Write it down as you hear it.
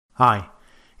Hi,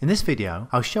 in this video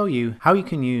I'll show you how you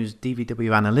can use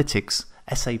DVW Analytics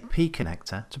SAP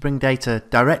Connector to bring data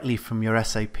directly from your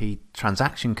SAP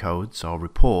transaction codes or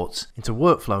reports into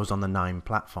workflows on the KNIME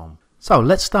platform. So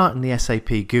let's start in the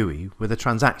SAP GUI with a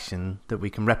transaction that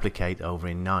we can replicate over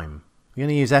in KNIME. We're going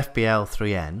to use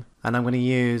FBL3N, and I'm going to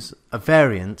use a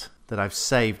variant that I've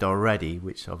saved already,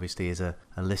 which obviously is a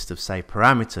list of saved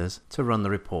parameters, to run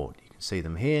the report. You can see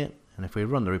them here, and if we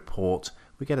run the report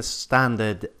we get a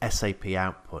standard SAP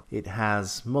output. It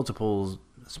has multiple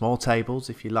small tables,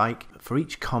 if you like, for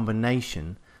each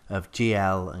combination of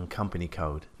GL and company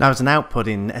code. Now, as an output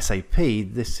in SAP,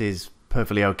 this is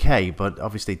perfectly okay, but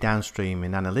obviously downstream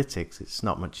in analytics, it's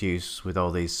not much use with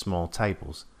all these small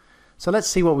tables. So let's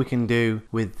see what we can do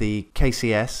with the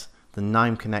KCS, the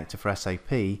KNIME Connector for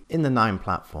SAP, in the KNIME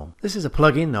platform. This is a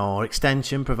plugin or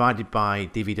extension provided by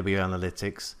DVW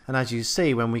Analytics, and as you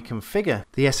see, when we configure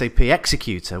the SAP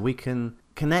executor, we can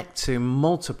connect to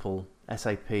multiple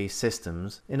SAP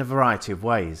systems in a variety of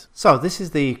ways. So this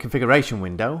is the configuration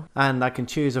window, and I can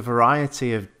choose a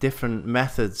variety of different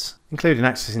methods, including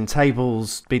accessing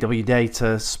tables, BW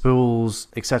data, spools,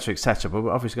 etc, but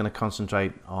we're obviously going to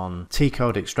concentrate on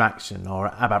T-code extraction or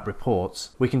ABAP reports.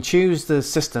 We can choose the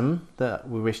system that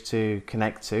we wish to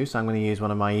connect to, so I'm going to use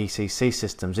one of my ECC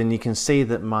systems, and you can see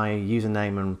that my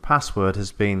username and password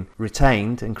has been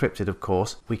retained, encrypted of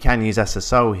course. We can use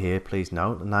SSO here, please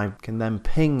note, and I can then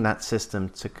ping that system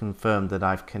to confirm that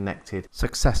I've connected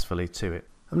successfully to it.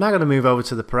 I'm now going to move over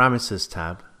to the parameters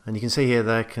tab, and you can see here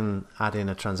that I can add in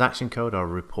a transaction code or a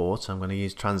report. I'm going to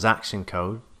use transaction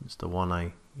code. It's the one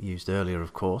I used earlier,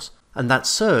 of course. And that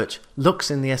search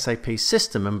looks in the SAP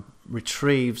system and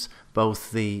retrieves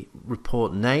both the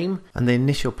report name and the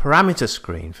initial parameter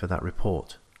screen for that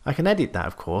report. I can edit that,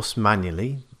 of course,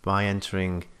 manually by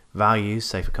entering values,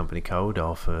 say for company code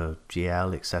or for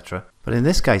GL, etc. But in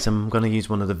this case, I'm going to use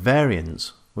one of the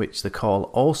variants, which the call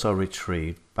also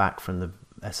retrieved back from the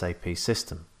SAP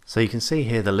system. So you can see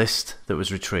here the list that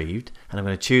was retrieved, and I'm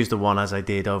going to choose the one as I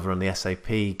did over on the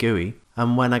SAP GUI.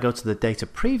 And when I go to the data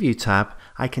preview tab,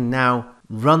 I can now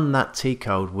run that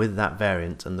T-code with that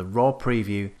variant, and the raw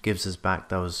preview gives us back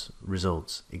those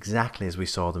results exactly as we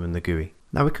saw them in the GUI.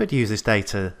 Now, we could use this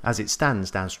data as it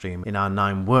stands downstream in our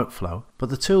KNIME workflow, but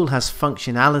the tool has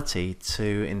functionality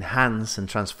to enhance and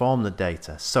transform the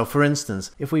data. So for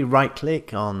instance, if we right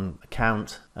click on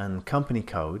account and company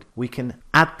code, we can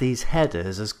add these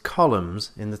headers as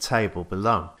columns in the table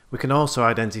below. We can also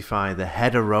identify the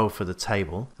header row for the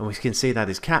table, and we can see that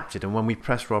is captured, and when we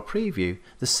press raw preview,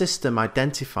 the system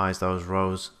identifies those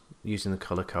rows using the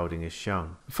color coding as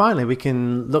shown. Finally, we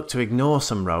can look to ignore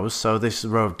some rows. So this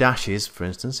row of dashes, for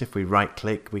instance, if we right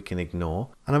click, we can ignore.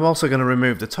 And I'm also going to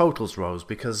remove the totals rows,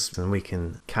 because then we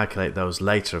can calculate those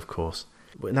later, of course.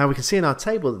 But now we can see in our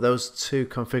table that those two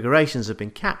configurations have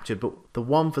been captured, but the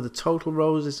one for the total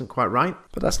rows isn't quite right.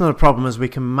 But that's not a problem, as we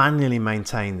can manually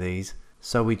maintain these.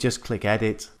 So we just click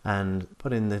edit and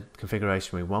put in the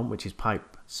configuration we want, which is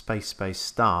pipe space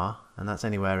star, and that's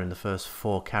anywhere in the first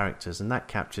 4 characters, and that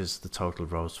captures the total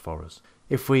rows for us.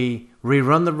 If we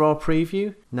rerun the raw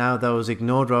preview, now those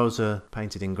ignored rows are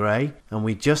painted in grey, and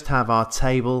we just have our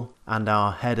table and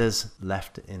our headers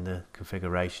left in the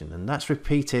configuration, and that's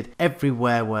repeated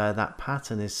everywhere where that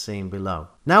pattern is seen below.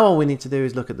 Now all we need to do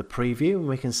is look at the preview, and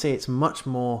we can see it's much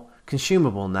more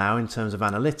consumable now in terms of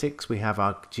analytics. We have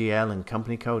our GL and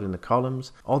company code in the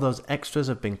columns. All those extras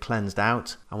have been cleansed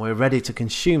out, and we're ready to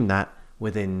consume that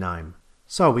within KNIME.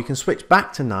 So we can switch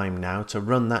back to KNIME now to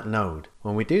run that node.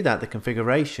 When we do that, the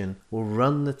configuration will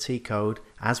run the T-code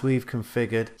as we've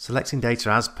configured, selecting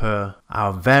data as per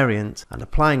our variant and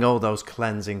applying all those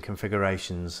cleansing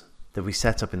configurations that we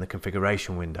set up in the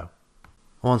configuration window.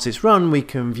 Once it's run, we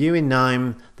can view in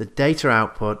KNIME the data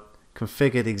output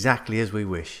configured exactly as we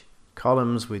wish.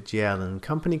 Columns with GL and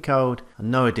company code, and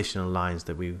no additional lines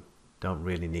that we don't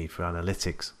really need for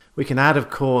analytics. We can add, of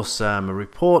course, a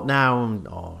report now,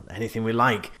 or anything we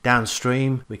like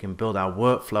downstream. We can build our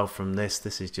workflow from this.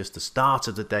 This is just the start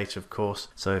of the data, of course.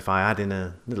 So if I add in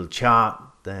a little chart,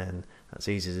 then that's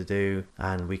easy to do,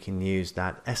 and we can use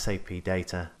that SAP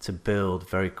data to build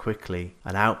very quickly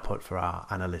an output for our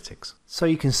analytics. So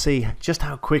you can see just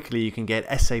how quickly you can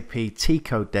get SAP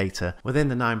T-code data within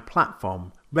the KNIME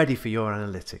platform ready for your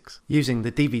analytics using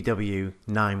the DVW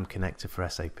KNIME Connector for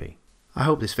SAP. I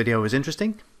hope this video was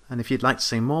interesting, and if you'd like to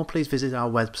see more, please visit our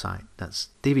website. That's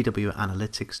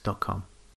dvwanalytics.com.